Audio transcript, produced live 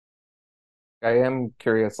I am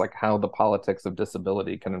curious, like how the politics of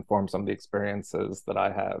disability can inform some of the experiences that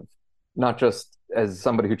I have, not just as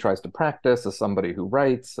somebody who tries to practice, as somebody who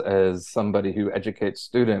writes, as somebody who educates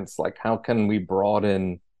students. Like, how can we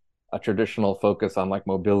broaden a traditional focus on like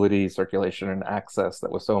mobility, circulation, and access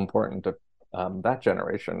that was so important to that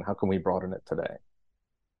generation? How can we broaden it today?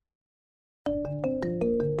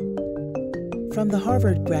 From the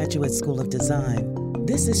Harvard Graduate School of Design,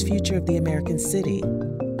 this is Future of the American City.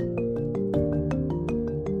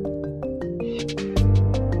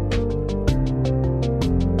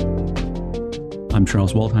 I'm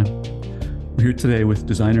Charles Waldheim. We're here today with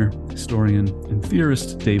designer, historian, and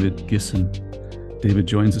theorist David Gissen. David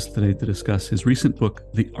joins us today to discuss his recent book,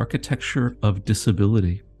 The Architecture of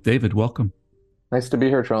Disability. David, welcome. Nice to be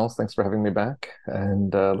here, Charles. Thanks for having me back,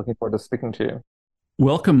 and looking forward to speaking to you.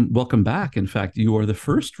 Welcome back. In fact, you are the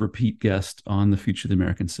first repeat guest on the Future of the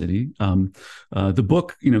American City. The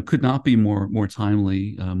book, could not be more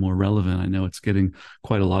timely, more relevant. I know it's getting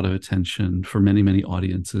quite a lot of attention for many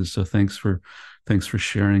audiences. So thanks for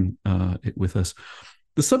sharing it with us.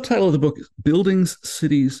 The subtitle of the book, Buildings,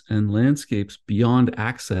 Cities, and Landscapes Beyond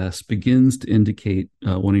Access, begins to indicate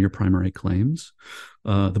one of your primary claims.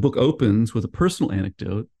 The book opens with a personal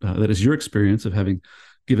anecdote that is your experience of having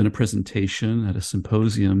given a presentation at a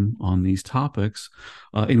symposium on these topics,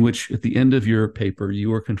 in which at the end of your paper,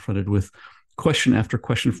 you were confronted with question after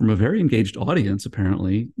question from a very engaged audience,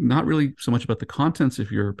 apparently, not really so much about the contents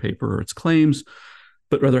of your paper or its claims,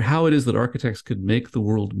 but rather how it is that architects could make the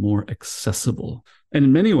world more accessible. And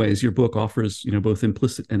in many ways, your book offers, both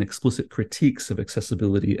implicit and explicit critiques of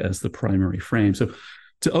accessibility as the primary frame. So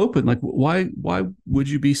to open, like, why would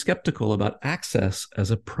you be skeptical about access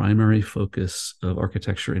as a primary focus of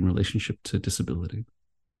architecture in relationship to disability?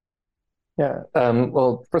 Yeah.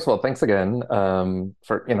 Well, first of all, thanks again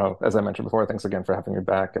for, as I mentioned before, thanks again for having me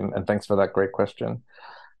back, and thanks for that great question.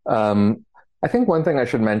 I think one thing I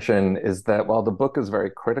should mention is that while the book is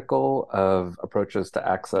very critical of approaches to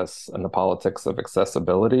access and the politics of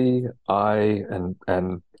accessibility, I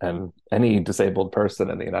and any disabled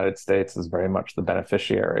person in the United States is very much the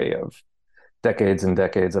beneficiary of decades and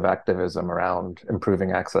decades of activism around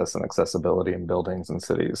improving access and accessibility in buildings and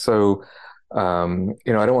cities. So, I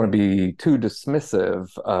don't want to be too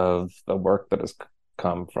dismissive of the work that has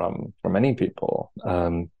come from many people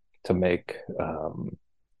to make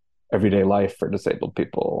everyday life for disabled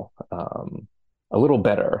people a little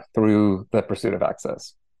better through the pursuit of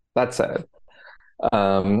access. That said,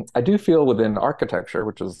 I do feel within architecture,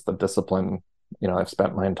 which is the discipline I've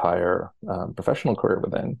spent my entire professional career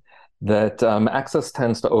within, that access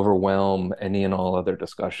tends to overwhelm any and all other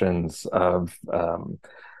discussions of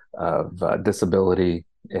disability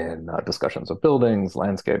in discussions of buildings,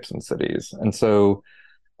 landscapes, and cities. And so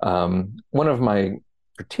one of my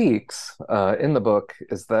critiques in the book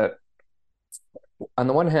is that, on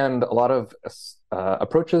the one hand, a lot of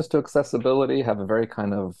approaches to accessibility have a very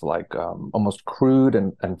kind of like almost crude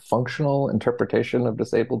and functional interpretation of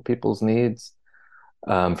disabled people's needs.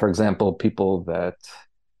 For example, people that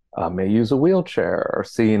may use a wheelchair are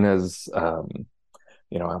seen as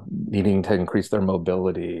needing to increase their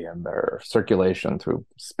mobility and their circulation through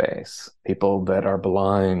space. People that are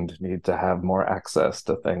blind need to have more access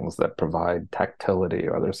to things that provide tactility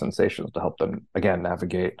or other sensations to help them, again,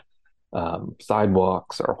 navigate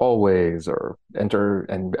sidewalks or hallways or enter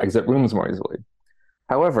and exit rooms more easily.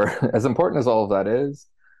 However, as important as all of that is,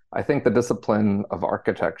 I think the discipline of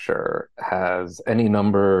architecture has any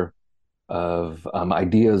number of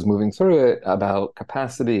ideas moving through it about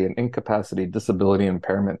capacity and incapacity, disability,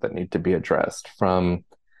 impairment that need to be addressed, from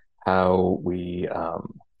how we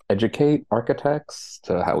educate architects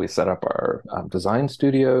to how we set up our design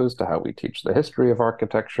studios to how we teach the history of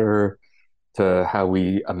architecture to how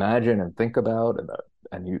we imagine and think about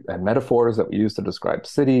and metaphors that we use to describe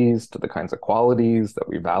cities, to the kinds of qualities that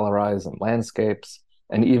we valorize in landscapes,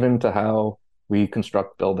 and even to how we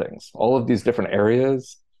construct buildings. All of these different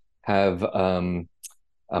areas have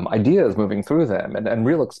ideas moving through them and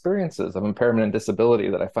real experiences of impairment and disability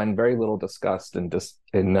that I find very little discussed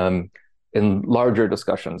in larger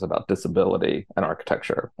discussions about disability and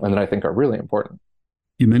architecture, and that I think are really important.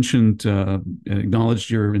 You mentioned,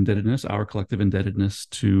 acknowledged your indebtedness, our collective indebtedness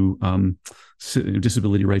to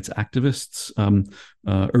disability rights activists.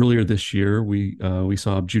 Earlier this year, we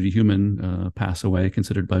saw Judy Heumann pass away,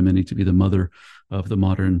 considered by many to be the mother of the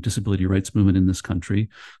modern disability rights movement in this country.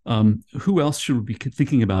 Who else should we be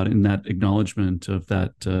thinking about in that acknowledgement of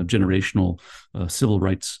that generational civil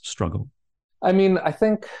rights struggle? I mean, I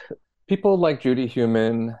think people like Judy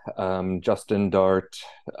Heumann, Justin Dart,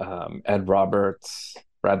 Ed Roberts,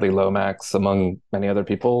 Bradley Lomax, among many other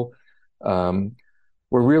people,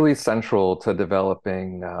 were really central to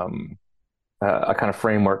developing a kind of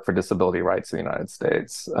framework for disability rights in the United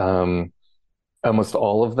States. Almost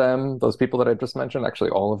all of them, those people that I just mentioned, actually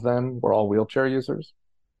all of them were all wheelchair users.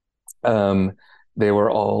 They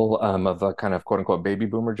were all of the kind of quote unquote baby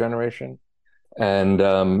boomer generation. And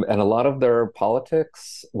a lot of their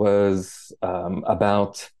politics was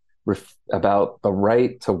about the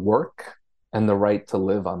right to work and the right to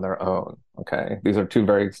live on their own. Okay, these are two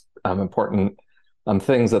very important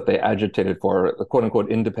things that they agitated for, the quote unquote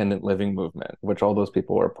independent living movement, which all those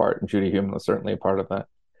people were a part, and Judy Heumann was certainly a part of that.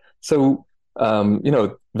 So,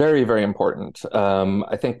 very, very important.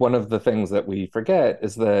 I think one of the things that we forget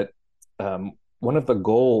is that one of the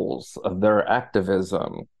goals of their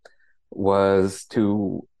activism was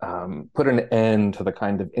to put an end to the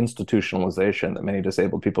kind of institutionalization that many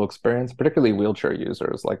disabled people experience, particularly wheelchair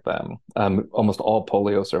users like them, almost all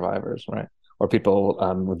polio survivors, right? Or people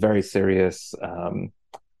with very serious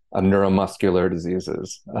neuromuscular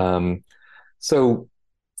diseases. So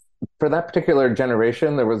for that particular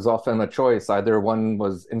generation, there was often a choice. Either one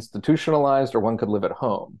was institutionalized or one could live at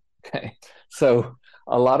home. Okay. So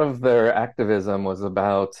a lot of their activism was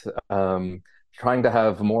about trying to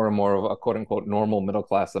have more and more of a quote unquote normal middle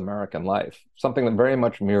class American life, something that very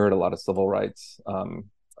much mirrored a lot of civil rights,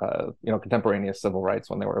 contemporaneous civil rights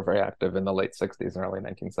when they were very active in the late 60s and early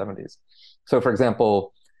 1970s. So, for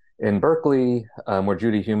example, in Berkeley, where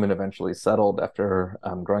Judy Heumann eventually settled after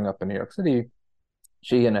growing up in New York City,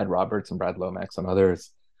 she and Ed Roberts and Brad Lomax and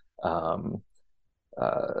others,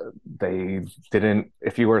 they didn't,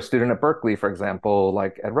 if you were a student at Berkeley, for example,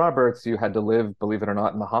 like Ed Roberts, you had to live, believe it or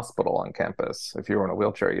not, in the hospital on campus. If you were in a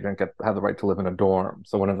wheelchair, you didn't have the right to live in a dorm.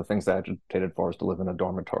 So one of the things they agitated for was to live in a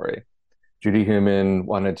dormitory. Judy Heumann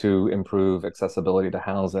wanted to improve accessibility to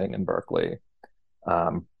housing in Berkeley.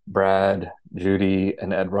 Brad, Judy,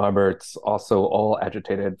 and Ed Roberts also all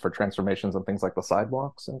agitated for transformations of things like the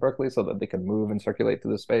sidewalks in Berkeley so that they could move and circulate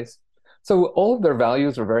through the space. So all of their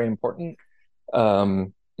values are very important.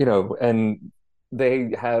 And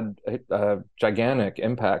they had a gigantic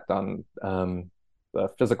impact on the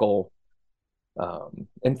physical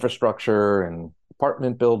infrastructure and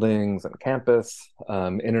apartment buildings and campus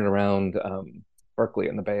in and around Berkeley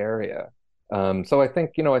and the Bay Area. So I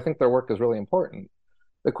think their work is really important.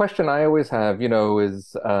 The question I always have,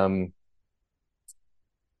 is,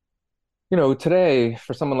 today,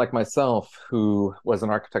 for someone like myself, who was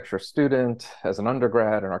an architecture student as an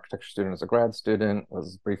undergrad, an architecture student as a grad student,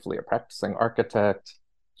 was briefly a practicing architect,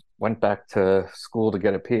 went back to school to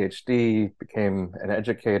get a PhD, became an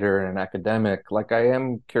educator and an academic, like I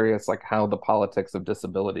am curious, like how the politics of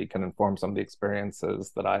disability can inform some of the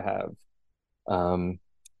experiences that I have.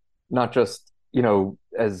 Not just,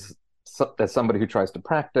 as somebody who tries to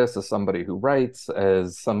practice, as somebody who writes,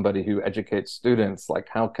 as somebody who educates students, like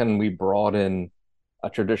how can we broaden a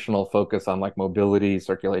traditional focus on like mobility,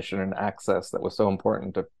 circulation, and access that was so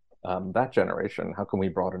important to that generation? How can we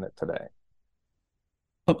broaden it today?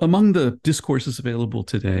 Among the discourses available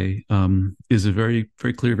today is a very,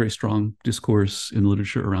 very clear, very strong discourse in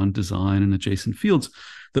literature around design and adjacent fields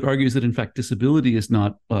that argues that, in fact, disability is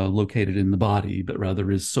not located in the body, but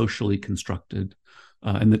rather is socially constructed.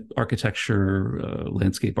 And that architecture,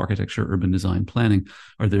 landscape architecture, urban design planning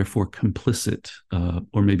are therefore complicit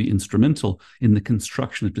or maybe instrumental in the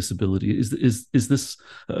construction of disability. Is this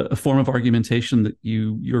a form of argumentation that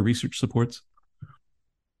your research supports?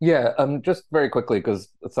 Yeah, just very quickly, because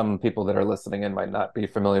some people that are listening in might not be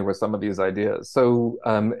familiar with some of these ideas. So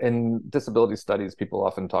in disability studies, people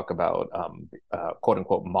often talk about quote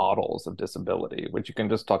unquote models of disability, which you can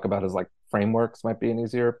just talk about as like frameworks might be an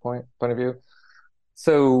easier point of view.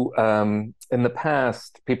 So in the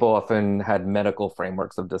past, people often had medical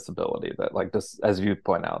frameworks of disability that, like this, as you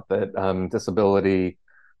point out, that disability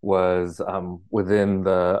was within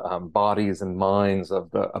the bodies and minds of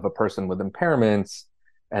a person with impairments,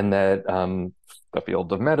 and that the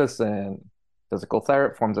field of medicine,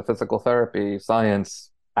 forms of physical therapy, science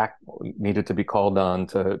needed to be called on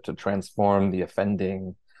to transform the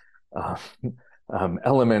offending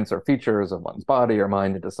elements or features of one's body or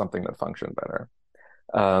mind into something that functioned better.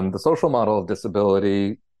 The social model of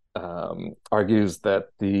disability argues that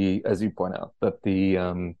as you point out, that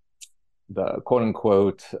the quote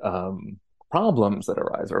unquote problems that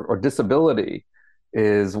arise or disability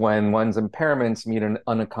is when one's impairments meet an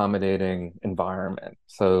unaccommodating environment.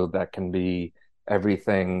 So that can be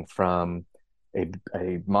everything from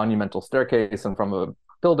a monumental staircase and from a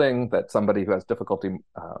building that somebody who has difficulty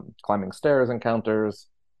climbing stairs encounters,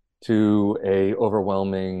 to a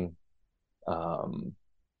overwhelming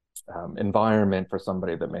environment for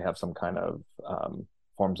somebody that may have some kind of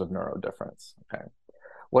forms of neurodifference. Okay.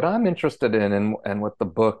 What I'm interested in and what the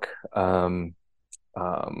book um,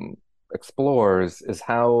 explores is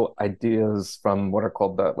how ideas from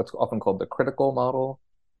what's often called the critical model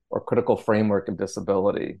or critical framework of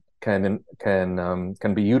disability can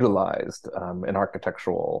be utilized in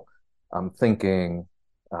architectural thinking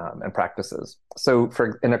and practices. So,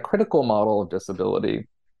 in a critical model of disability,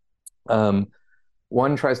 um,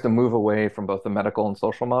 one tries to move away from both the medical and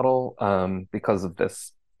social model because of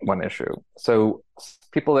this one issue. So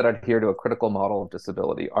people that adhere to a critical model of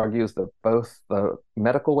disability argues that both the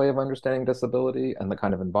medical way of understanding disability and the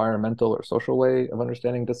kind of environmental or social way of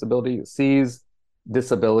understanding disability sees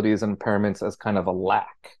disabilities and impairments as kind of a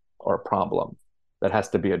lack or a problem that has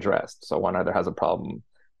to be addressed. So one either has a problem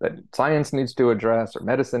that science needs to address or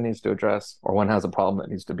medicine needs to address, or one has a problem that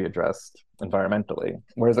needs to be addressed environmentally.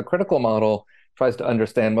 Whereas a critical model tries to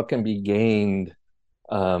understand what can be gained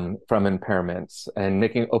from impairments and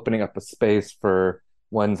opening up a space for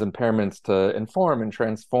one's impairments to inform and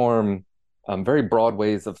transform very broad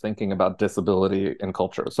ways of thinking about disability in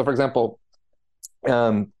culture. So, for example,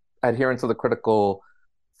 adherents of the critical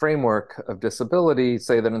framework of disability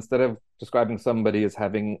say that instead of describing somebody as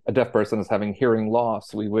having a deaf person as having hearing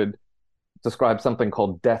loss, we would describe something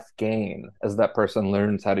called deaf gain, as that person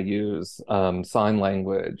learns how to use sign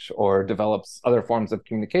language or develops other forms of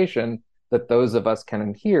communication that those of us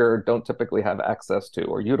can hear don't typically have access to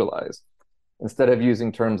or utilize. Instead of using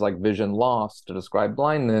terms like vision loss to describe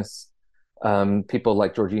blindness, people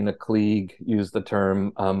like Georgina Klieg use the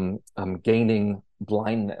term gaining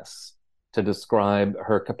blindness to describe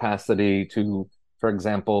her capacity to, for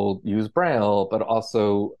example, use Braille, but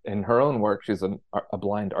also in her own work, she's a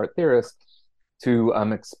blind art theorist, to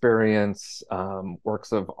experience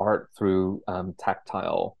works of art through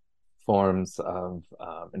tactile forms of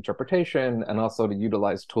interpretation, and also to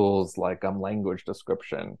utilize tools like language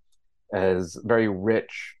description as very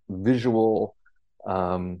rich visual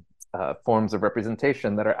forms of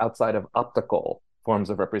representation that are outside of optical forms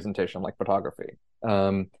of representation like photography.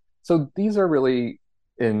 So these are really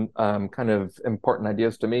kind of important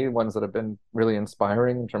ideas to me, ones that have been really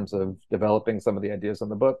inspiring in terms of developing some of the ideas in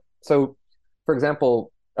the book. So, for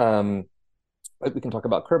example, we can talk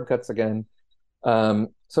about curb cuts again.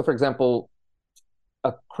 So, for example,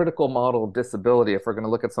 a critical model of disability, if we're going to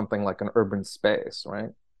look at something like an urban space,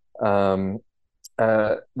 right?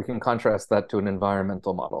 We can contrast that to an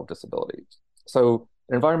environmental model of disability. So,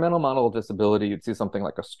 an environmental model of disability, you'd see something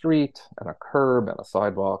like a street and a curb and a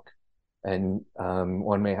sidewalk, and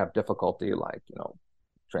one may have difficulty, like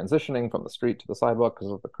transitioning from the street to the sidewalk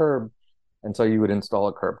because of the curb. And so you would install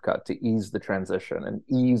a curb cut to ease the transition and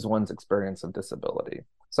ease one's experience of disability.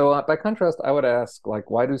 So by contrast, I would ask, like,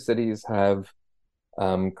 why do cities have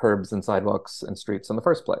curbs and sidewalks and streets in the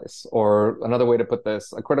first place? Or another way to put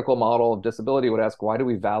this, a critical model of disability would ask, why do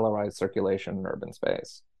we valorize circulation in urban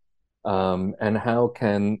space? And how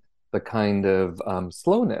can the kind of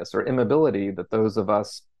slowness or immobility that those of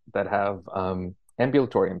us that have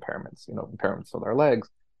ambulatory impairments, impairments with our legs,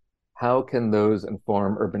 how can those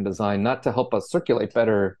inform urban design, not to help us circulate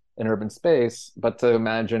better in urban space, but to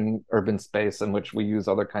imagine urban space in which we use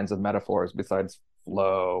other kinds of metaphors besides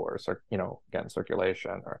flow or, again,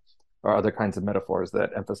 circulation or other kinds of metaphors that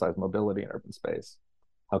emphasize mobility in urban space?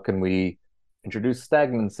 How can we introduce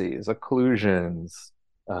stagnancies, occlusions,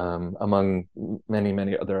 among many,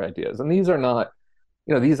 many other ideas? And these are not,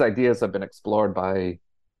 these ideas have been explored by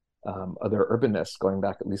other urbanists going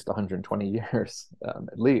back at least 120 years,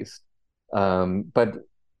 at least. But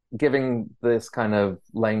giving this kind of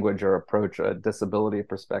language or approach a disability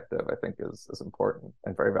perspective, I think is important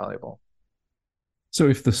and very valuable. So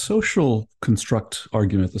if the social construct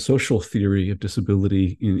argument, the social theory of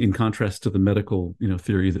disability, in contrast to the medical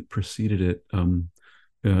theory that preceded it,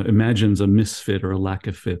 imagines a misfit or a lack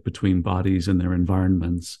of fit between bodies and their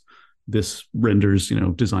environments, this renders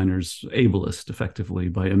designers ableist effectively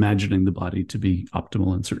by imagining the body to be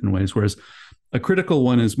optimal in certain ways, whereas a critical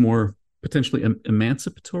one is more potentially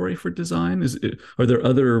emancipatory for design. Are there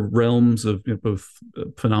other realms of both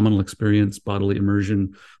phenomenal experience, bodily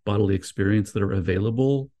immersion, bodily experience that are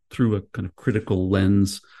available through a kind of critical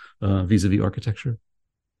lens vis-a-vis architecture?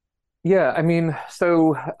 Yeah, I mean,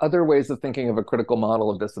 so other ways of thinking of a critical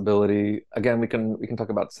model of disability, again, we can talk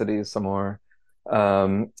about cities some more.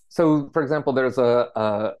 So, for example, there's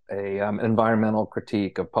an environmental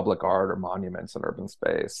critique of public art or monuments in urban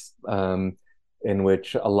space, in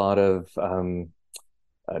which a lot of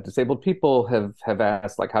disabled people have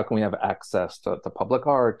asked, like, how can we have access to public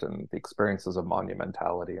art and the experiences of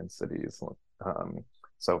monumentality in cities?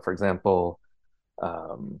 So, for example,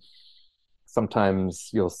 sometimes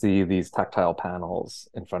you'll see these tactile panels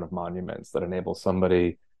in front of monuments that enable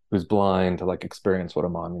somebody who's blind to like experience what a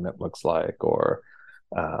monument looks like, or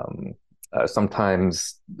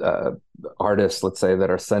sometimes artists, let's say, that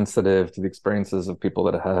are sensitive to the experiences of people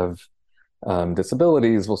that have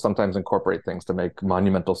disabilities will sometimes incorporate things to make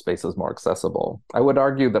monumental spaces more accessible. I would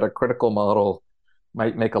argue that a critical model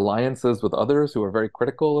might make alliances with others who are very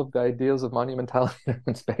critical of the ideas of monumentality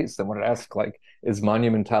in space and would ask, like, is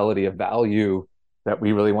monumentality a value that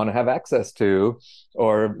we really want to have access to?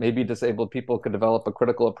 Or maybe disabled people could develop a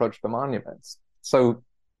critical approach to monuments. So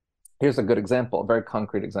here's a good example, a very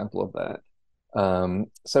concrete example of that.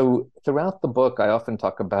 So throughout the book, I often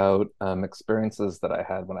talk about experiences that I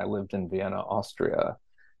had when I lived in Vienna, Austria.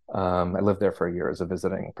 I lived there for a year as a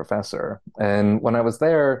visiting professor. And when I was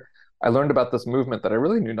there, I learned about this movement that I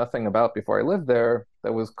really knew nothing about before I lived there,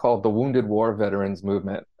 that was called the Wounded War Veterans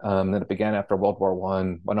Movement, that it began after World War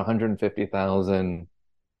I, when 150,000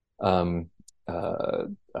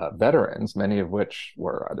 veterans, many of which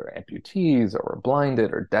were either amputees or were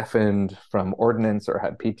blinded or deafened from ordnance or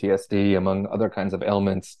had PTSD, among other kinds of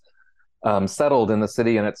ailments, settled in the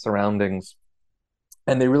city and its surroundings.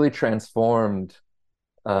 And they really transformed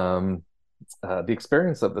the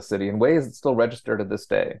experience of the city in ways that still register to this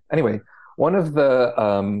day. Anyway, one of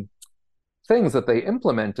the things that they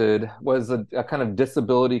implemented was a kind of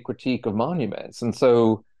disability critique of monuments. And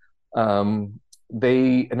so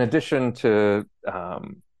they, in addition to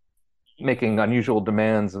making unusual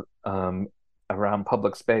demands around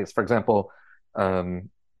public space, for example,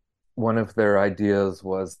 one of their ideas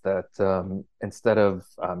was that instead of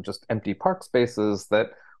just empty park spaces, that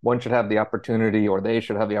one should have the opportunity, or they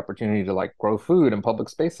should have the opportunity, to like grow food in public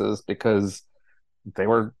spaces, because they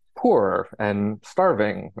were poor and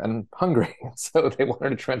starving and hungry. So they wanted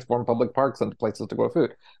to transform public parks into places to grow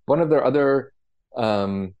food. One of their other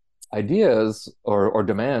ideas or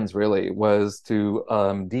demands really was to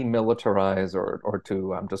demilitarize or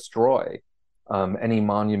to destroy any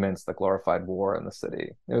monuments that glorified war in the city.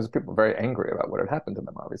 There was people very angry about what had happened to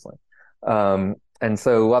them, obviously. And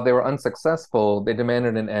so while they were unsuccessful, they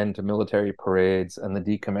demanded an end to military parades and the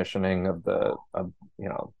decommissioning of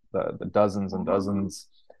the dozens and dozens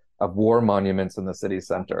of war monuments in the city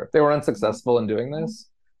center. They were unsuccessful in doing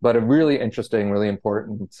this, but a really interesting, really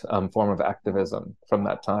important form of activism from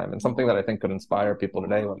that time, and something that I think could inspire people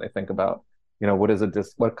today when they think about,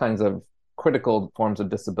 what kinds of critical forms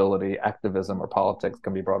of disability, activism, or politics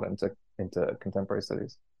can be brought into contemporary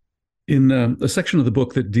cities. In a section of the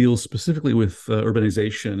book that deals specifically with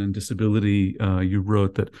urbanization and disability, you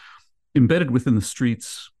wrote that embedded within the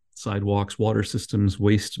streets, sidewalks, water systems,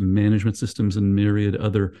 waste management systems, and myriad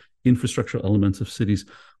other infrastructural elements of cities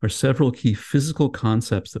are several key physical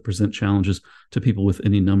concepts that present challenges to people with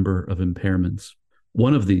any number of impairments.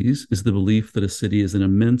 One of these is the belief that a city is an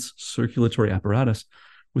immense circulatory apparatus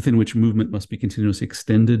within which movement must be continuously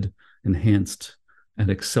extended, enhanced, and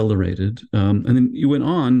accelerated. And then you went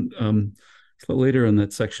on later in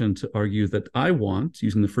that section to argue that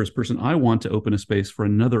using the first person, I want to open a space for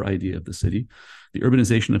another idea of the city, the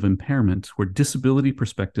urbanization of impairment, where disability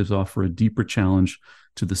perspectives offer a deeper challenge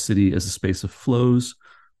to the city as a space of flows,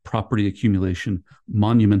 property accumulation,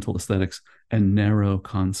 monumental aesthetics, and narrow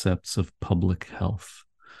concepts of public health.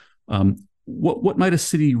 What might a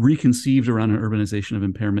city reconceived around an urbanization of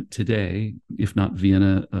impairment today, if not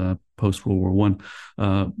Vienna post-World War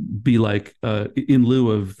I, be like in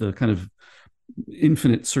lieu of the kind of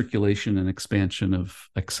infinite circulation and expansion of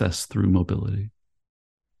access through mobility?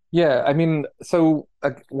 Yeah, I mean, so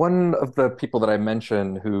one of the people that I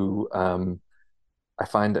mentioned who I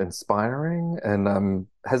find inspiring, and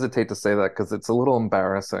hesitate to say that because it's a little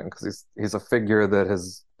embarrassing, because he's a figure that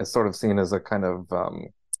is sort of seen as a kind of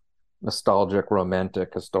nostalgic,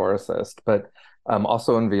 romantic historicist. But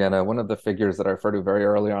also in Vienna, one of the figures that I refer to very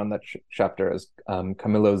early on that chapter is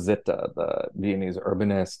Camillo Zitta, the Viennese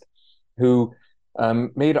urbanist, who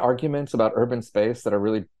made arguments about urban space that are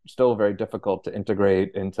really still very difficult to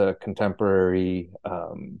integrate into contemporary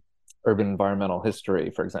urban environmental history,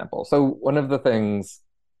 for example. So one of the things,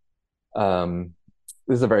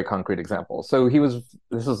 this is a very concrete example. So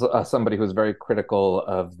this was somebody who was very critical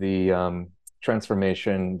of the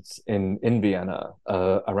transformations in Vienna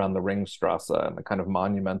around the Ringstrasse and the kind of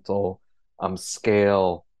monumental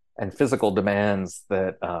scale and physical demands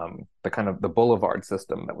that the boulevard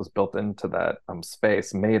system that was built into that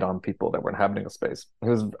space made on people that were inhabiting a space. He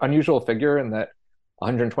was an unusual figure in that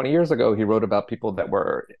 120 years ago, he wrote about people that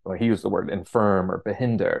were, he used the word infirm or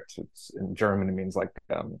behindert. It's, in German, it means like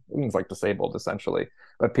disabled, essentially.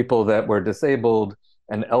 But people that were disabled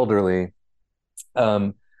and elderly,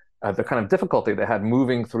 the kind of difficulty they had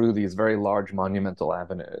moving through these very large monumental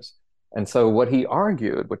avenues. And so what he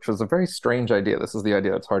argued, which was a very strange idea, this is the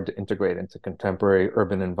idea that's hard to integrate into contemporary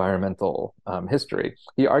urban environmental history.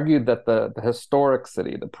 He argued that the historic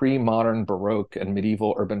city, the pre-modern Baroque and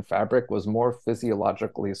medieval urban fabric was more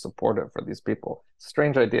physiologically supportive for these people.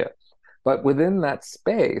 Strange idea. But within that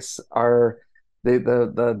space are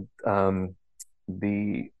the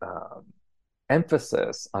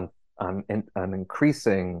emphasis on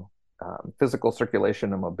increasing physical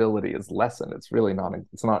circulation and mobility is lessened. It's really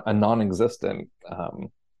it's not a non-existent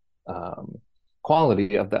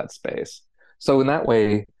quality of that space. So in that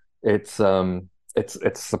way, it's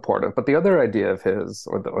supportive. But the other idea of his,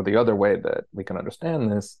 or the other way that we can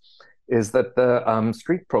understand this, is that the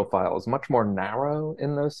street profile is much more narrow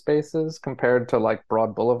in those spaces compared to like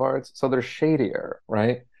broad boulevards. So they're shadier,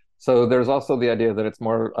 right? So there's also the idea that it's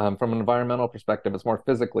more, from an environmental perspective, it's more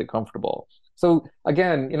physically comfortable. So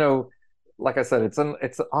again, like I said,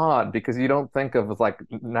 it's odd because you don't think of like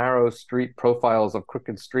narrow street profiles of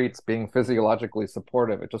crooked streets being physiologically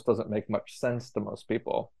supportive. It just doesn't make much sense to most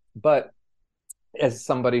people. But as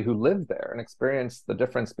somebody who lived there and experienced the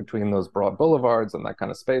difference between those broad boulevards and that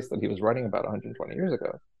kind of space that he was writing about 120 years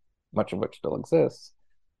ago, much of which still exists,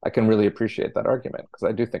 I can really appreciate that argument because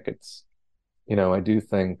I do think I do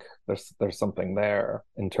think there's something there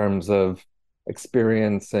in terms of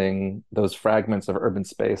experiencing those fragments of urban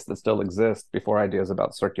space that still exist before ideas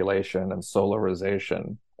about circulation and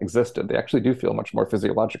solarization existed. They actually do feel much more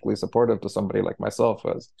physiologically supportive to somebody like myself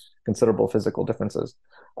who has considerable physical differences.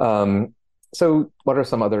 So what are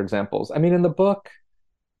some other examples? I mean, in the book,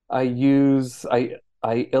 I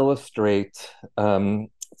illustrate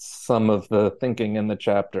some of the thinking in the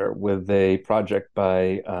chapter with a project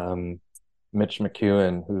by Mitch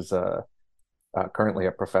McEwen, who's currently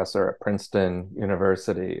a professor at Princeton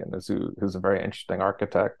University and who's a very interesting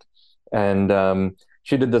architect. And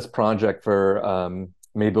she did this project for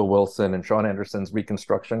Mabel Wilson and Sean Anderson's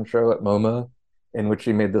reconstruction show at MoMA, in which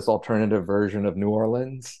she made this alternative version of New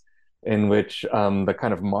Orleans, in which the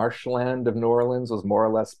kind of marshland of New Orleans was more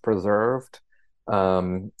or less preserved,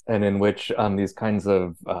 and in which these kinds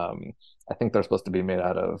of I think they're supposed to be made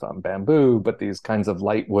out of bamboo, but these kinds of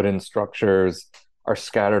light wooden structures are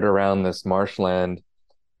scattered around this marshland.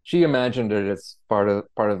 She imagined it as part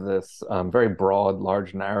of this very broad,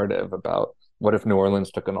 large narrative about what if New Orleans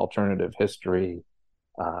took an alternative history,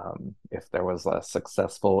 if there was a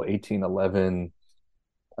successful 1811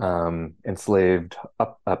 enslaved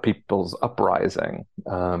people's uprising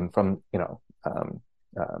from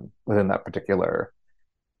within that particular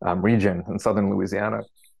region in southern Louisiana.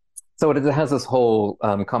 So it has this whole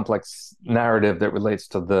complex narrative that relates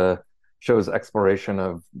to the show's exploration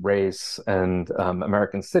of race and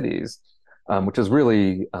American cities, which is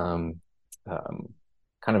really kind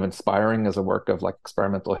of inspiring as a work of like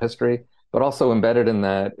experimental history. But also embedded in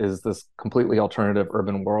that is this completely alternative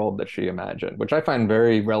urban world that she imagined, which I find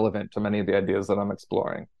very relevant to many of the ideas that I'm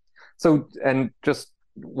exploring. So, and just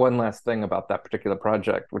one last thing about that particular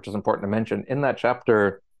project, which is important to mention, in that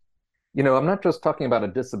chapter, I'm not just talking about a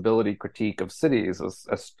disability critique of cities,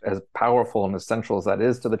 as powerful and essential as that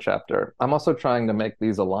is to the chapter. I'm also trying to make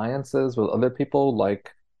these alliances with other people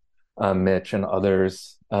like Mitch and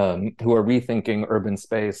others who are rethinking urban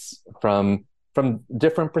space from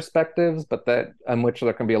different perspectives, but that in which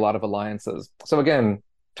there can be a lot of alliances. So again,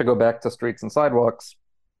 to go back to streets and sidewalks,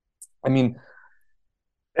 I mean,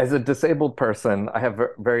 as a disabled person, I have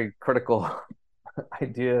very critical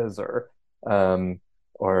ideas or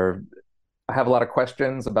I have a lot of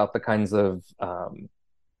questions about the kinds of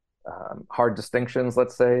hard distinctions,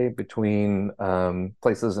 let's say, between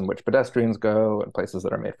places in which pedestrians go and places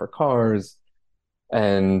that are made for cars.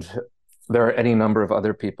 And there are any number of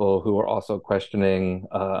other people who are also questioning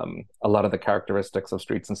a lot of the characteristics of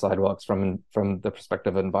streets and sidewalks from the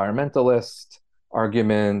perspective of environmentalist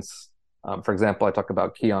arguments. For example, I talk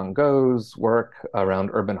about Kian Go's work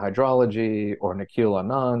around urban hydrology, or Nikhil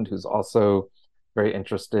Anand, who's also very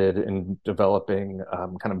interested in developing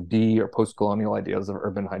kind of or post-colonial ideas of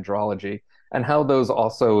urban hydrology, and how those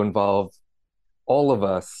also involve all of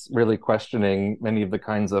us really questioning many of the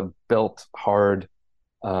kinds of built hard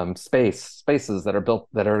spaces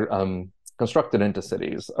that are constructed into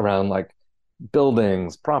cities around like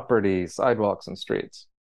buildings, property, sidewalks, and streets.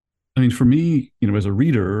 I mean, for me, as a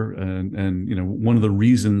reader, and one of the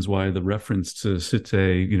reasons why the reference to Cite,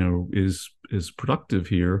 is productive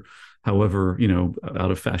here, however,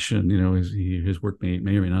 out of fashion, his work may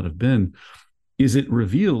or may not have been, is it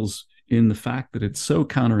reveals in the fact that it's so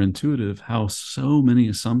counterintuitive how so many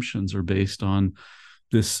assumptions are based on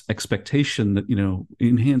this expectation that,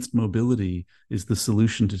 enhanced mobility is the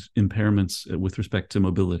solution to impairments with respect to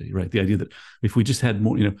mobility, right? The idea that if we just had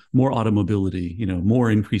more, more automobility, more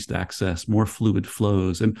increased access, more fluid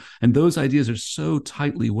flows, and those ideas are so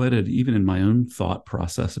tightly wedded, even in my own thought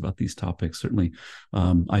process about these topics. Certainly,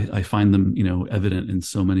 I find them, evident in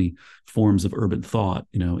so many forms of urban thought,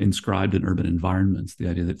 inscribed in urban environments. The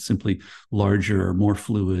idea that it's simply larger, more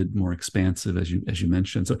fluid, more expansive, as you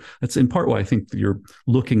mentioned. So that's in part why I think you're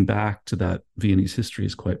looking back to that Viennese history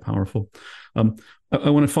is quite powerful. I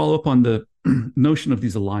want to follow up on the notion of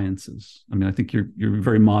these alliances. I mean, I think you're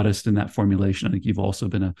very modest in that formulation. I think you've also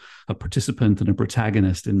been a participant and a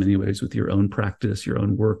protagonist in many ways with your own practice, your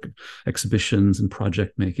own work, exhibitions, and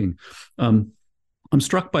project making. I'm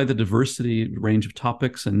struck by the diversity range of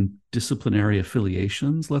topics and disciplinary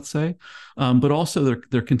affiliations, let's say, but also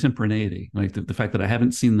their contemporaneity, like the fact that I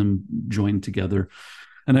haven't seen them joined together.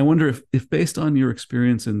 And I wonder if based on your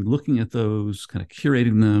experience in looking at those, kind of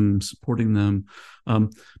curating them, supporting them,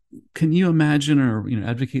 can you imagine or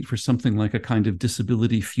advocate for something like a kind of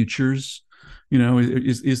disability futures?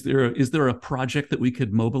 Is there a project that we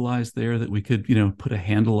could mobilize there that we could put a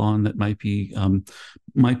handle on that might be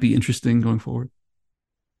interesting going forward?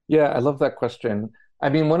 Yeah, I love that question. I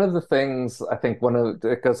mean, one of the things I think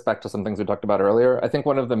it goes back to some things we talked about earlier. I think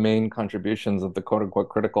one of the main contributions of the quote unquote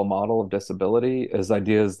critical model of disability is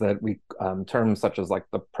ideas that we terms such as like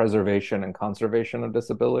the preservation and conservation of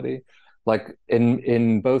disability. Like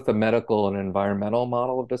in both a medical and environmental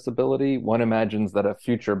model of disability, one imagines that a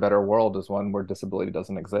future better world is one where disability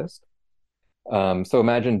doesn't exist. So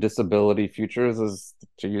imagine disability futures, is,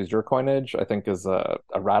 to use your coinage, I think is a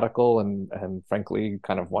radical and frankly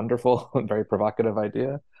kind of wonderful and very provocative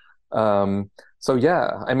idea. So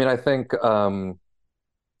yeah, I mean, I think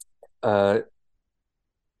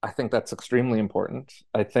that's extremely important.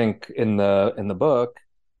 I think in the book,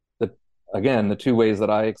 again, the two ways that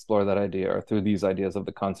I explore that idea are through these ideas of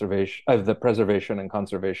the preservation and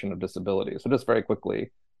conservation of disability. So just very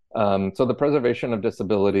quickly, so the preservation of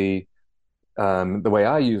disability, the way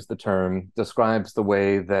I use the term, describes the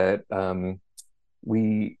way that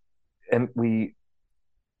we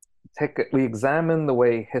examine the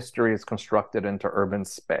way history is constructed into urban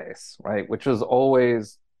space, right? Which is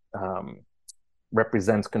always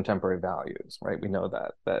represents contemporary values, right? We know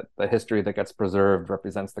that the history that gets preserved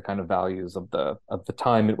represents the kind of values of the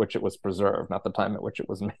time at which it was preserved, not the time at which it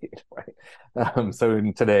was made, right? So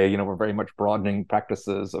today, we're very much broadening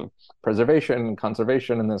practices of preservation and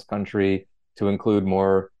conservation in this country to include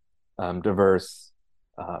more diverse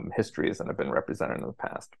histories than have been represented in the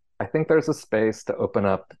past. I think there's a space to open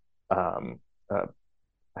up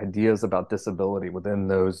ideas about disability within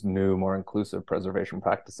those new, more inclusive preservation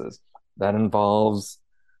practices. That involves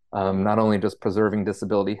not only just preserving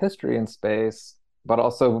disability history in space, but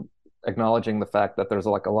also acknowledging the fact that there's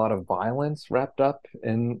like a lot of violence wrapped up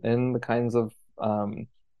in the kinds of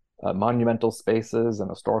monumental spaces and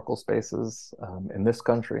historical spaces in this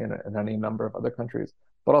country and in any number of other countries,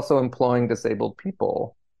 but also employing disabled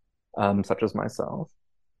people, such as myself,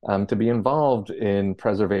 to be involved in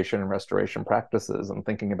preservation and restoration practices and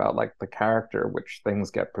thinking about like the character which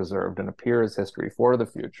things get preserved and appear as history for the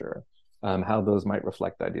future, how those might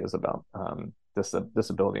reflect ideas about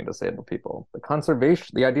disability and disabled people.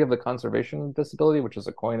 The idea of the conservation of disability, which is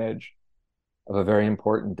a coinage of a very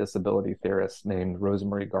important disability theorist named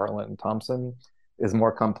Rosemary Garland Thompson, is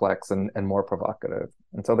more complex and more provocative.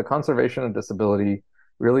 And so the conservation of disability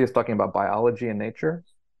really is talking about biology and nature.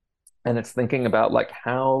 And it's thinking about like,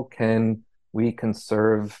 how can we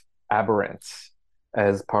conserve aberrance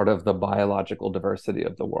as part of the biological diversity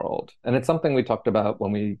of the world? And it's something we talked about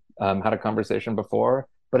when we had a conversation before,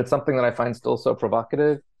 but it's something that I find still so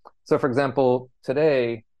provocative. So for example,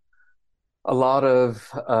 today, a lot of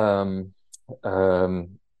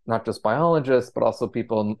not just biologists, but also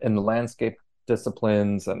people in the landscape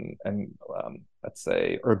disciplines and let's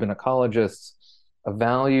say urban ecologists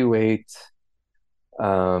evaluate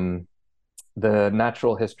the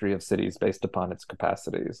natural history of cities based upon its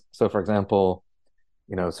capacities. So for example,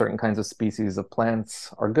 certain kinds of species of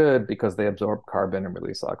plants are good because they absorb carbon and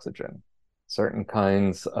release oxygen. Certain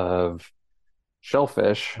kinds of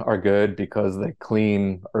shellfish are good because they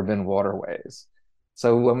clean urban waterways.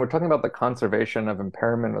 So when we're talking about the conservation of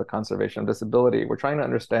impairment or the conservation of disability, we're trying to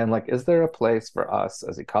understand, like, is there a place for us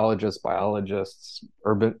as ecologists, biologists,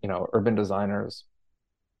 urban designers?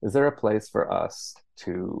 Is there a place for us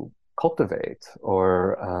to cultivate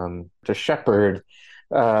or to shepherd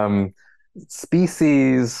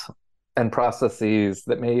species and processes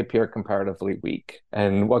that may appear comparatively weak?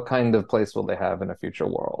 And what kind of place will they have in a future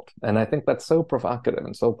world? And I think that's so provocative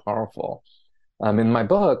and so powerful. In my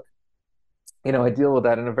book, I deal with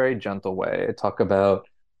that in a very gentle way. I talk about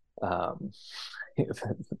um,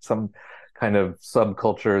 some kind of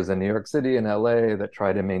subcultures in New York City and LA that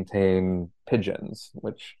try to maintain pigeons,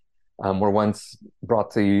 which were once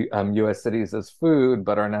brought to US cities as food,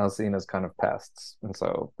 but are now seen as kind of pests. And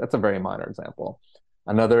so that's a very minor example.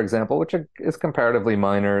 Another example, which is comparatively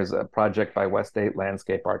minor, is a project by West 8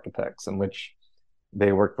 landscape architects in which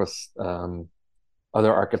they worked with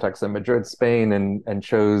other architects in Madrid, Spain, and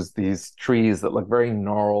chose these trees that look very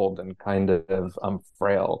gnarled and kind of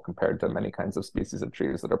frail compared to many kinds of species of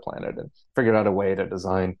trees that are planted, and figured out a way to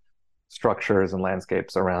design structures and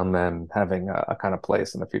landscapes around them having a kind of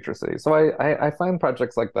place in the future city. So I find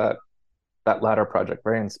projects like that latter project,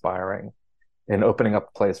 very inspiring in opening up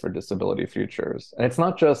a place for disability futures. And it's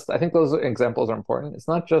not just, I think those examples are important. It's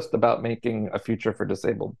not just about making a future for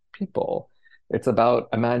disabled people. It's about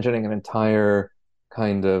imagining an entire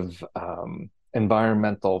kind of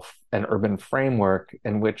environmental and urban framework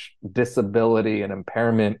in which disability and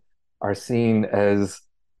impairment are seen as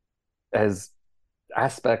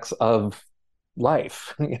aspects of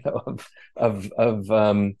life, of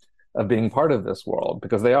being part of this world,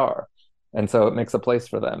 because they are. And so it makes a place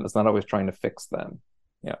for them. It's not always trying to fix them.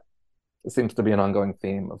 Yeah. It seems to be an ongoing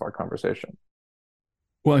theme of our conversation.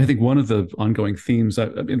 Well, I think one of the ongoing themes, I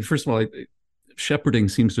mean, first of all, shepherding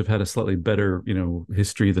seems to have had a slightly better,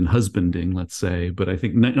 history than husbanding, let's say. But I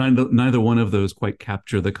think neither one of those quite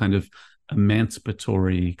capture the kind of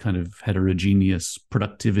emancipatory, kind of heterogeneous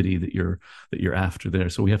productivity that you're after there.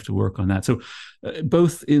 So we have to work on that. So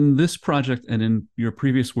both in this project and in your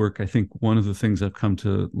previous work, I think one of the things I've come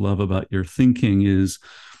to love about your thinking is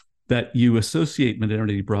that you associate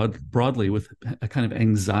modernity broadly with a kind of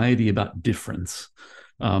anxiety about difference.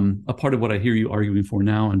 A part of what I hear you arguing for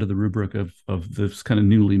now under the rubric of this kind of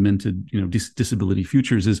newly minted, disability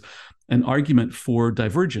futures is an argument for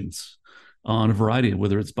divergence on a variety of,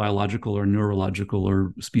 whether it's biological or neurological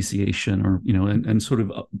or speciation, or, and sort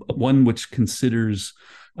of one which considers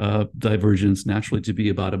divergence naturally to be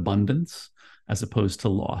about abundance as opposed to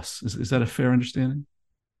loss. Is that a fair understanding?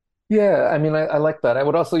 Yeah, I mean, I like that. I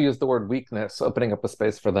would also use the word weakness, opening up a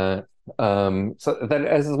space for that. So that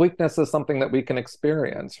as weakness is something that we can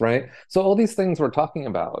experience, right? So all these things we're talking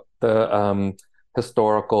about, the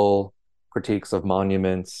historical critiques of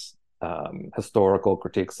monuments, historical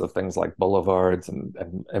critiques of things like boulevards and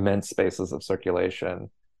immense spaces of circulation,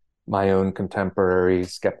 my own contemporary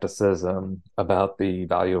skepticism about the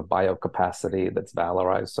value of biocapacity that's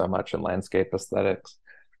valorized so much in landscape aesthetics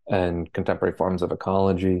and contemporary forms of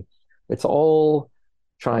ecology. It's all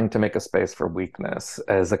trying to make a space for weakness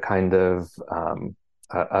as a kind of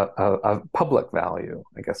a public value,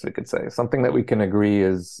 I guess we could say, something that we can agree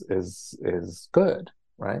is good,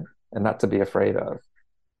 right? And not to be afraid of.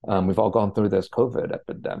 We've all gone through this COVID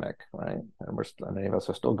epidemic, right? And many of us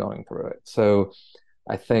are still going through it. So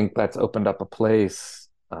I think that's opened up a place,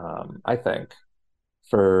 I think,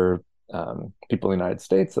 for people in the United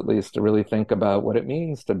States, at least, to really think about what it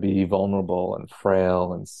means to be vulnerable and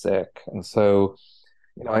frail and sick. And so,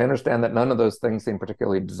 I understand that none of those things seem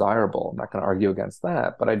particularly desirable. I'm not going to argue against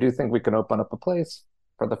that, but I do think we can open up a place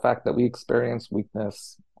for the fact that we experience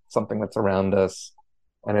weakness, something that's around us,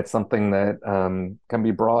 and it's something that can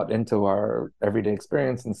be brought into our everyday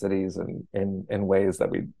experience in cities and in ways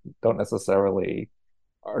that we are not necessarily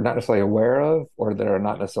aware of, or that are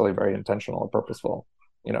not necessarily very intentional or purposeful.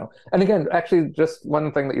 And again, actually, just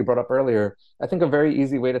one thing that you brought up earlier, I think a very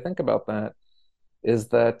easy way to think about that is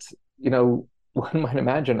that, one might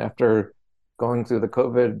imagine after going through the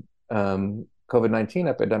COVID-19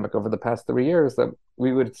 epidemic over the past 3 years, that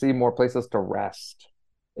we would see more places to rest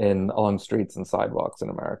along streets and sidewalks in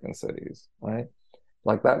American cities, right?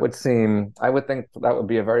 Like I would think that would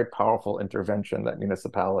be a very powerful intervention that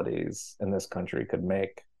municipalities in this country could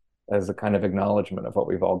make as a kind of acknowledgement of what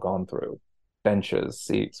we've all gone through. Benches,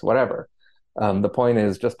 seats, whatever. The point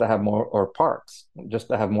is just to have more, or parks, just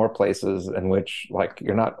to have more places in which, like,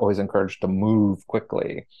 you're not always encouraged to move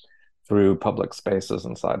quickly through public spaces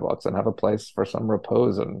and sidewalks, and have a place for some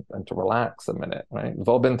repose and to relax a minute, right? We've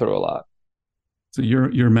all been through a lot. So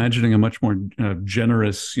you're imagining a much more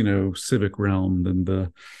generous, civic realm than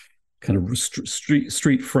the kind of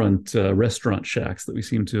street front restaurant shacks that we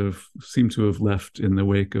seem to have left in the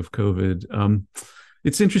wake of COVID.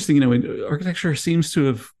 It's interesting, architecture seems to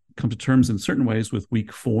have come to terms in certain ways with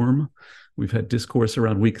weak form. We've had discourse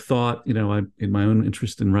around weak thought. I, in my own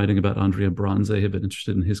interest in writing about Andrea Bronze, have been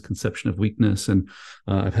interested in his conception of weakness. And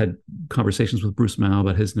I've had conversations with Bruce Mao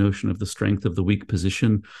about his notion of the strength of the weak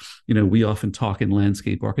position. We often talk in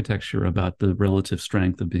landscape architecture about the relative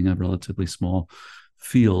strength of being a relatively small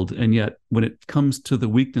field. And yet, when it comes to the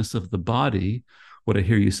weakness of the body, what I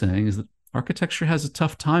hear you saying is that architecture has a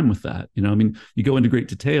tough time with that. I mean, you go into great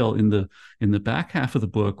detail in the back half of the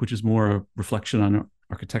book, which is more a reflection on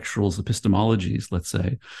architectural epistemologies, let's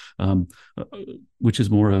say, which is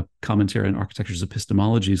more a commentary on architecture's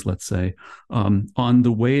epistemologies, let's say, on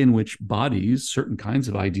the way in which bodies, certain kinds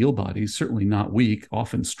of ideal bodies, certainly not weak,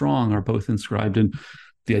 often strong, are both inscribed in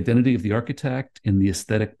the identity of the architect, in the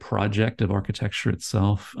aesthetic project of architecture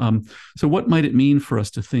itself. So what might it mean for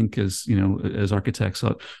us to think as architects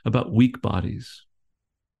about weak bodies?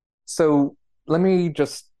 So I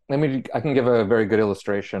can give a very good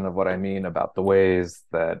illustration of what I mean about the ways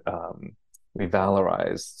that we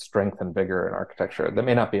valorize strength and vigor in architecture that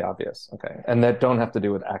may not be obvious, okay, and that don't have to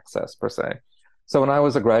do with access per se. So when I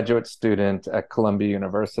was a graduate student at Columbia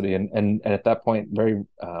University, and at that point, I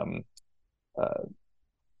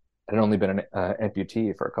had only been an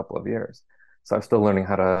amputee for a couple of years, so I was still learning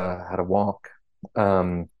how to walk.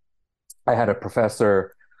 I had a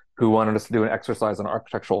professor who wanted us to do an exercise on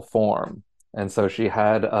architectural form. And so she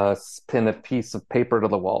had us pin a piece of paper to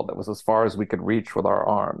the wall that was as far as we could reach with our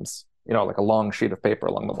arms, like a long sheet of paper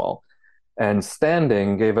along the wall. And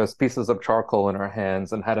standing, gave us pieces of charcoal in our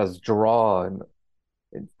hands and had us draw and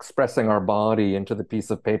expressing our body into the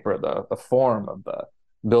piece of paper, the form of the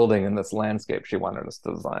building in this landscape she wanted us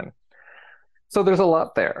to design. So there's a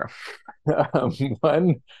lot there.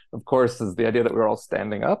 One, of course, is the idea that we're all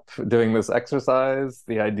standing up doing this exercise,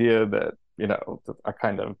 the idea that, a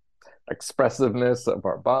kind of expressiveness of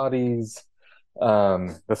our bodies,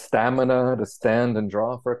 the stamina to stand and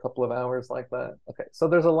draw for a couple of hours like that. Okay, so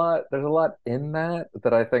there's a lot in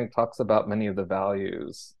that I think talks about many of the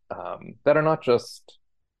values that are not just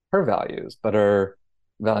her values, but are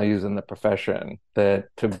values in the profession, that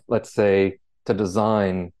to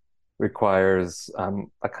design requires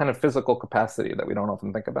a kind of physical capacity that we don't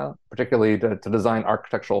often think about, particularly to design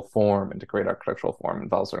architectural form and to create architectural form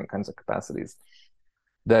involves certain kinds of capacities.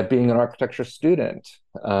 That being an architecture student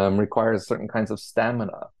requires certain kinds of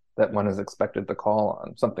stamina that one is expected to call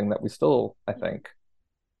on, something that we still, I think,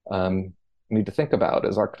 need to think about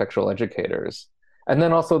as architectural educators. And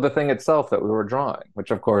then also the thing itself that we were drawing,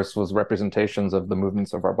 which of course was representations of the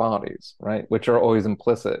movements of our bodies, right? Which are always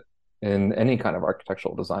implicit in any kind of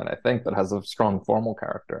architectural design, I think, that has a strong formal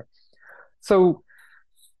character. So,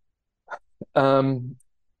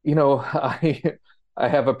 I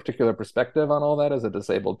have a particular perspective on all that as a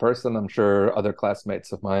disabled person. I'm sure other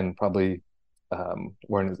classmates of mine probably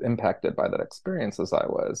weren't as impacted by that experience as I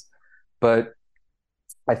was. But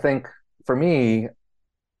I think for me,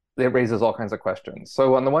 it raises all kinds of questions.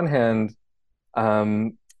 So on the one hand,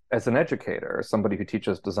 as an educator, somebody who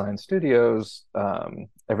teaches design studios,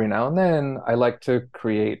 every now and then, I like to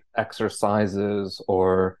create exercises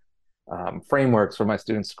or frameworks for my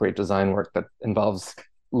students to create design work that involves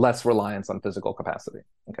less reliance on physical capacity.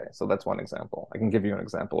 Okay, so that's one example. I can give you an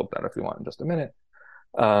example of that if you want in just a minute.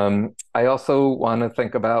 I also want to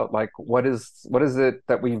think about what is it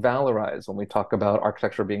that we valorize when we talk about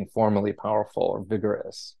architecture being formally powerful or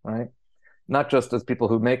vigorous, right? Not just as people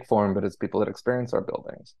who make form, but as people that experience our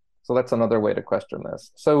buildings. So that's another way to question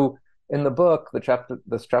this. So in the book,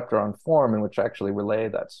 this chapter on form, in which I actually relay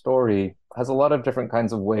that story, has a lot of different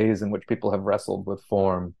kinds of ways in which people have wrestled with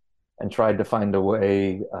form and tried to find a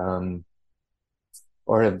way,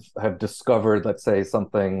 or have discovered, let's say,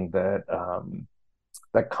 something that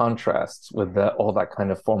contrasts with all that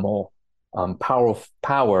kind of formal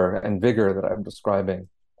power and vigor that I'm describing.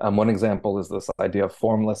 One example is this idea of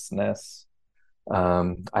formlessness.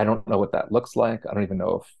 I don't know what that looks like. I don't even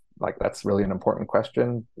know if that's really an important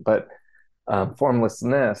question, but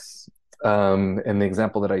formlessness, in the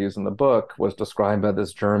example that I use in the book, was described by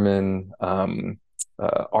this German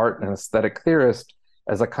art and aesthetic theorist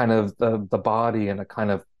as a kind of the body and a kind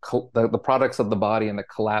of the products of the body in a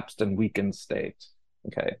collapsed and weakened state.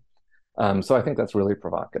 Okay, so I think that's really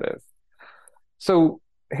provocative. So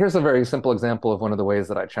here's a very simple example of one of the ways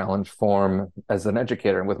that I challenge form as an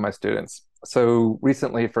educator and with my students. So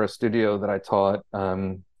recently, for a studio that I taught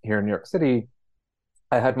here in New York City,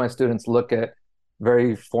 I had my students look at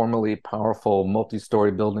very formally powerful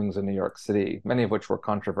multi-story buildings in New York City, many of which were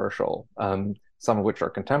controversial, some of which are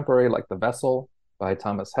contemporary, like the Vessel by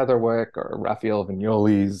Thomas Heatherwick or Raphael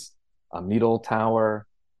Vignoli's Needle Tower,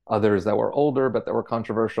 others that were older but that were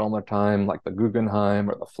controversial in their time, like the Guggenheim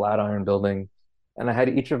or the Flatiron Building. And I had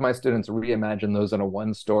each of my students reimagine those in a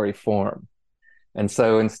one-story form. And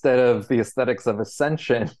so instead of the aesthetics of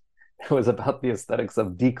ascension, it was about the aesthetics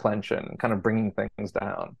of declension, kind of bringing things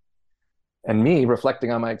down. And me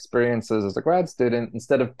reflecting on my experiences as a grad student,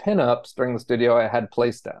 instead of pinups during the studio, I had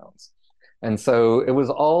place downs. And so it was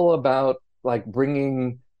all about like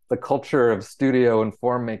bringing the culture of studio and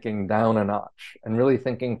form making down a notch and really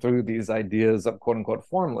thinking through these ideas of quote unquote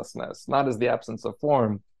formlessness, not as the absence of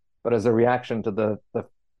form, but as a reaction to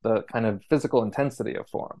the kind of physical intensity of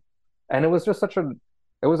form. And it was just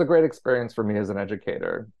it was a great experience for me as an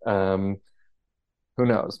educator. Who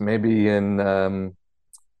knows, maybe in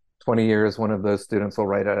 20 years, one of those students will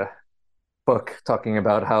write a book talking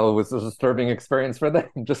about how it was a disturbing experience for them,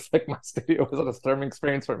 just like my studio was a disturbing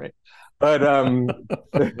experience for me. But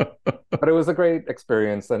but it was a great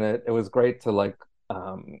experience, and it was great to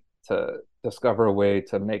to discover a way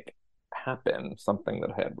to make happen something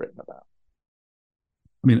that I had written about.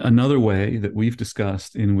 I mean, another way that we've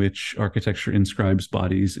discussed in which architecture inscribes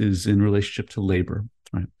bodies is in relationship to labor,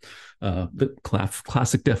 right? The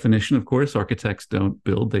classic definition, of course, architects don't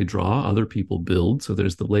build, they draw, other people build. So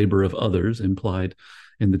there's the labor of others implied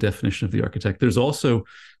in the definition of the architect. There's also,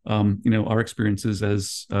 our experiences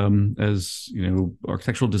as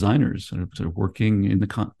architectural designers, sort of working in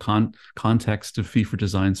the context of fee for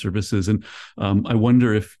design services. And I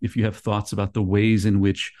wonder if you have thoughts about the ways in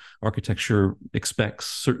which architecture expects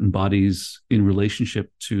certain bodies in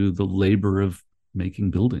relationship to the labor of making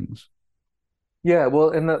buildings. Yeah, well,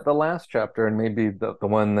 in the last chapter, and maybe the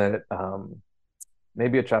one that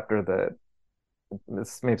maybe a chapter that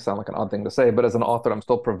this may sound like an odd thing to say, but as an author, I'm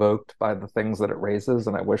still provoked by the things that it raises,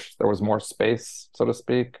 and I wish there was more space, so to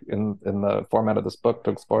speak, in the format of this book to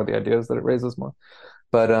explore the ideas that it raises more.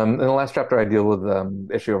 But in the last chapter, I deal with the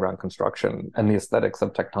issue around construction and the aesthetics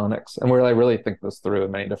of tectonics, and where I really think this through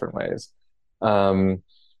in many different ways.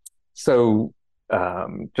 So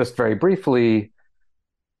just very briefly,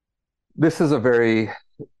 this is a very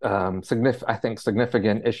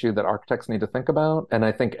significant issue that architects need to think about. And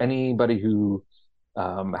I think anybody who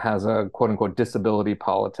has a quote unquote disability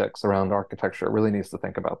politics around architecture really needs to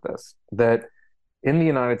think about this. That in the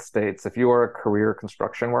United States, if you are a career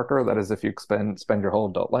construction worker, that is, if you spend your whole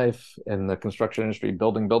adult life in the construction industry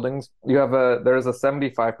building buildings, there's a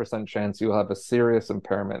 75% chance you'll have a serious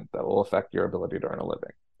impairment that will affect your ability to earn a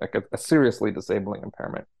living, like a seriously disabling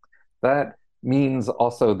impairment. That means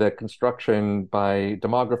also that construction by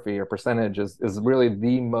demography or percentage is really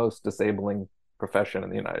the most disabling profession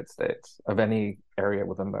in the United States of any area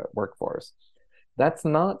within the workforce. That's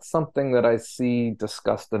not something that I see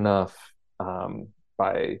discussed enough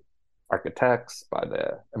by architects, by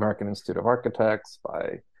the American Institute of Architects,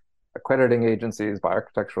 by accrediting agencies, by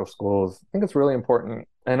architectural schools. I think it's really important.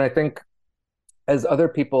 And I think, as other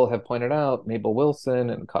people have pointed out, Mabel Wilson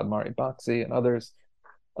and Kadmari Bakshi and others,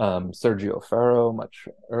 Sergio Ferro much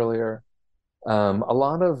earlier, a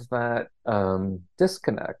lot of that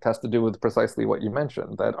disconnect has to do with precisely what you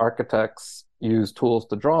mentioned, that architects use tools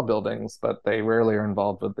to draw buildings, but they rarely are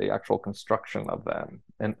involved with the actual construction of them.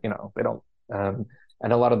 And, they don't,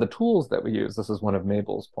 and a lot of the tools that we use, this is one of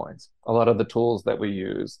Mabel's points, a lot of the tools that we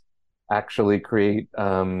use actually create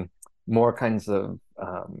more kinds of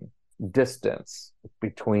distance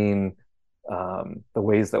between the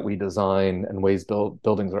ways that we design and ways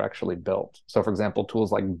buildings are actually built. So, for example,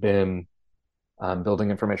 tools like BIM,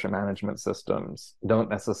 building information management systems, don't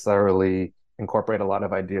necessarily incorporate a lot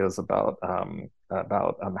of ideas about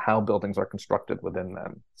how buildings are constructed within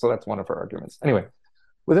them. So that's one of her arguments. Anyway,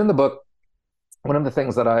 within the book, one of the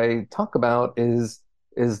things that I talk about is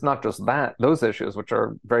not just those issues, which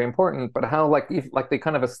are very important, but how like the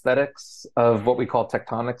kind of aesthetics of what we call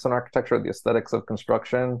tectonics in architecture, the aesthetics of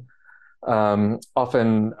construction,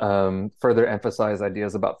 often further emphasize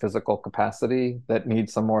ideas about physical capacity that need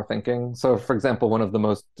some more thinking. So, for example, one of the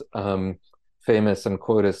most famous and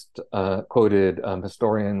quoted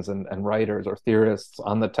historians and writers or theorists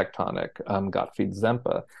on the tectonic, Gottfried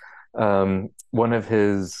Zempe, one of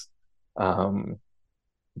his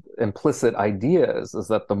implicit ideas is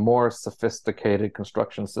that the more sophisticated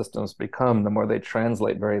construction systems become, the more they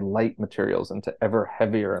translate very light materials into ever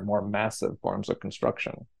heavier and more massive forms of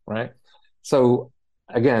construction, right? So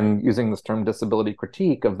again, using this term disability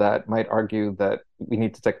critique of that might argue that we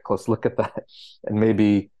need to take a close look at that and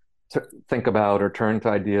maybe think about or turn to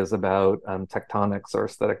ideas about tectonics or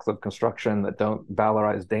aesthetics of construction that don't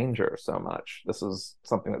valorize danger so much. This is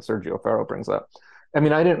something that Sergio Ferro brings up. I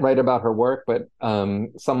mean, I didn't write about her work, but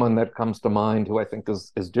someone that comes to mind who I think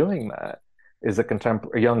is doing that is a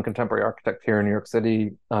young contemporary architect here in New York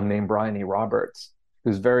City named Brian E. Roberts,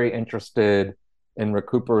 who's very interested in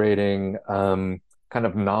recuperating kind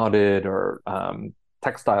of knotted or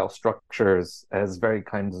textile structures as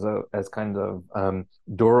kind of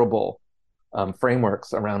durable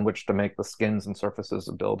frameworks around which to make the skins and surfaces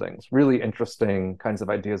of buildings. Really interesting kinds of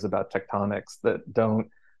ideas about tectonics that don't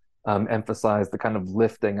emphasize the kind of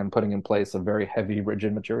lifting and putting in place of very heavy,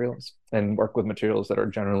 rigid materials and work with materials that are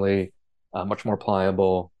generally much more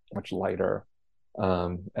pliable, much lighter,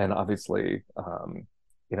 and obviously,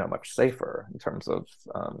 much safer in terms of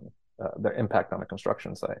their impact on a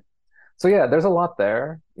construction site. So yeah, there's a lot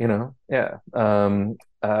there, yeah. So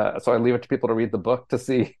I leave it to people to read the book to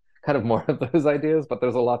see kind of more of those ideas, but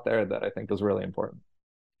there's a lot there that I think is really important.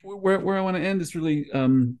 Where I want to end is really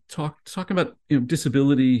talking about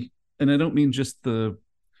disability, and I don't mean just the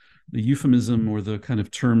euphemism or the kind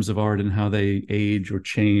of terms of art and how they age or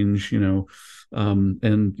change, and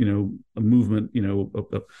a movement,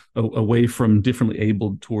 away from differently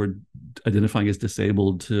abled toward identifying as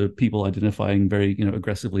disabled to people identifying very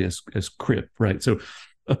aggressively as crip, right? So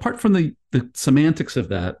apart from the semantics of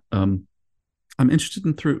that, I'm interested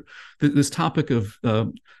in through this topic of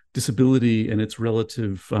disability and its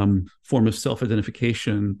relative form of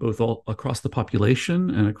self-identification, both all across the population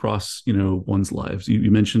and across one's lives.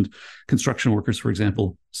 You mentioned construction workers, for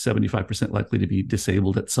example, 75% likely to be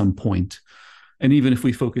disabled at some point. And even if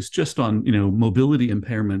we focus just on mobility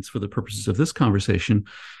impairments for the purposes of this conversation,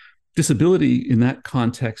 disability in that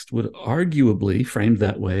context would arguably, framed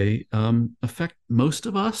that way, affect most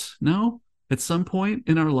of us now at some point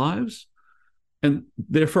in our lives. And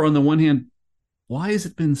therefore, on the one hand, why has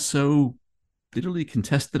it been so bitterly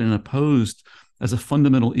contested and opposed as a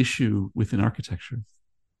fundamental issue within architecture?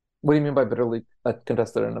 What do you mean by bitterly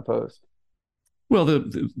contested and opposed? Well,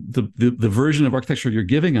 the version of architecture you're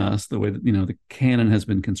giving us, the way that the canon has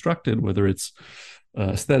been constructed, whether it's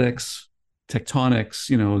aesthetics, tectonics,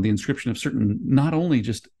 the inscription of certain not only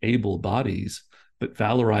just able bodies, but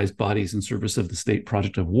valorized bodies in service of the state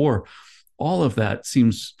project of war, all of that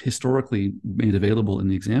seems historically made available in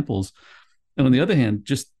the examples. And on the other hand,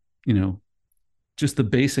 just the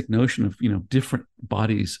basic notion of different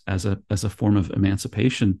bodies as a form of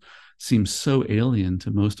emancipation seems so alien to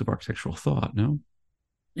most of architectural thought. No?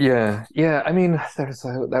 Yeah. I mean,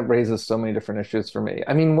 that raises so many different issues for me.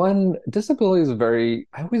 I mean, one, disability is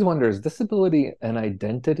I always wonder, is disability an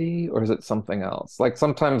identity or is it something else? Like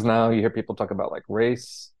sometimes now you hear people talk about like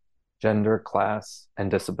race, gender, class, and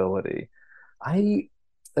disability.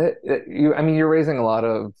 You're raising a lot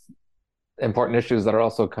of important issues that are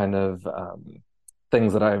also kind of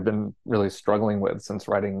things that I've been really struggling with since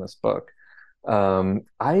writing this book.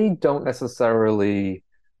 I don't necessarily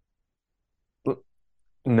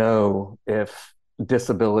know if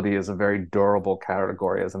disability is a very durable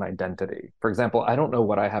category as an identity. For example, I don't know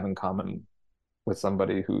what I have in common with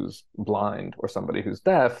somebody who's blind or somebody who's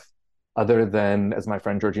deaf, other than, as my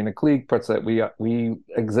friend Georgina Klieg puts it, we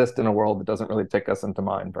exist in a world that doesn't really take us into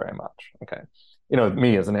mind very much. Okay,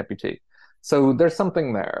 me as an amputee. So there's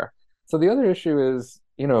something there. So the other issue is,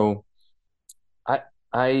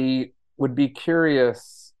 I would be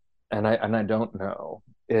curious, and I don't know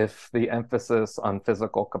if the emphasis on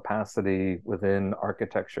physical capacity within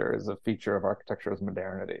architecture is a feature of architecture's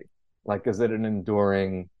modernity. Like, is it an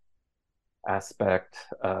enduring aspect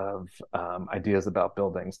of ideas about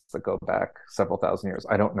buildings that go back several thousand years?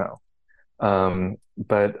 I don't know,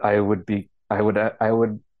 but I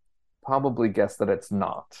would probably guess that it's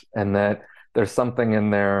not, and that there's something in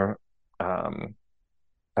there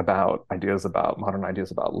about modern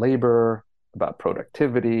ideas about labor, about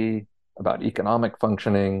productivity, about economic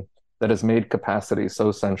functioning that has made capacity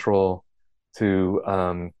so central to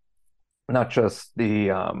not just the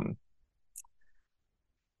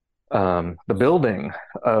building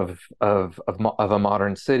of a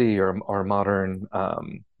modern city or modern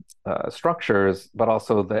structures, but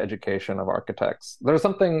also the education of architects. There's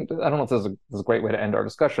something, I don't know if this is a great way to end our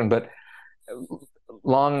discussion, but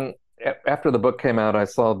long after the book came out, I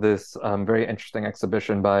saw this very interesting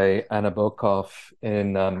exhibition by Anna Bokov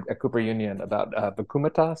at Cooper Union about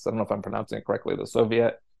Bakumitas. I don't know if I'm pronouncing it correctly, the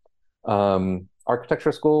Soviet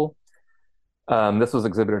architecture school. This was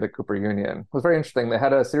exhibited at Cooper Union. It was very interesting. They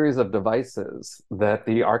had a series of devices that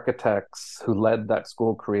the architects who led that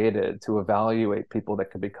school created to evaluate people that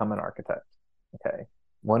could become an architect. Okay.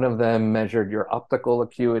 One of them measured your optical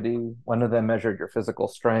acuity, one of them measured your physical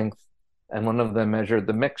strength, and one of them measured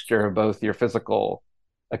the mixture of both your physical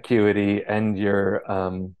acuity and your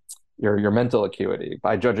mental acuity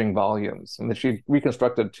by judging volumes. And that she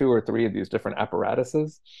reconstructed 2 or 3 of these different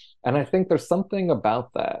apparatuses. And I think there's something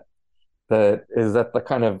about that is at the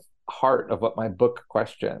kind of heart of what my book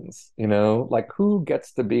questions, like who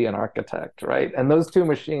gets to be an architect, right? And those 2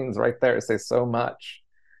 machines right there say so much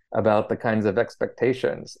about the kinds of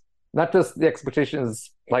expectations, not just the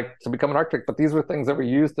expectations like to become an architect, but these were things that were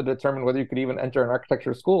used to determine whether you could even enter an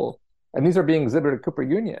architecture school. And these are being exhibited at Cooper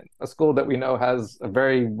Union, a school that we know has a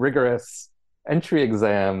very rigorous entry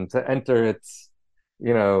exam to enter its,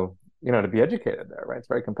 to be educated there, right? It's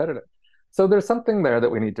very competitive. So there's something there that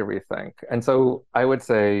we need to rethink. And so I would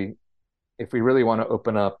say, if we really want to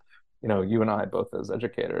open up, you and I both as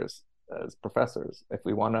educators, as professors, if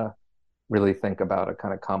we want to really think about a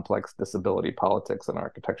kind of complex disability politics in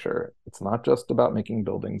architecture, it's not just about making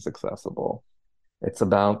buildings accessible. It's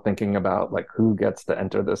about thinking about like who gets to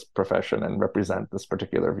enter this profession and represent this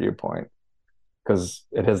particular viewpoint, because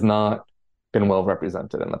it has not been well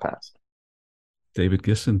represented in the past. David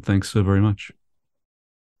Gissen, thanks so very much.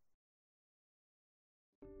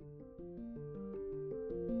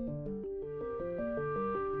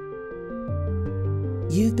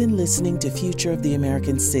 You've been listening to Future of the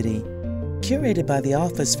American City, curated by the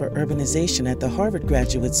Office for Urbanization at the Harvard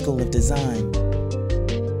Graduate School of Design.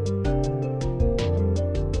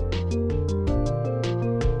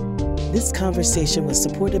 This conversation was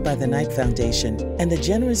supported by the Knight Foundation and the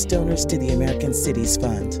generous donors to the American Cities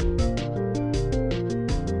Fund.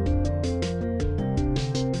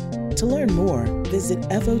 To learn more, visit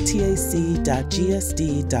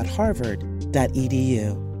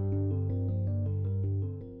fotac.gsd.harvard.edu.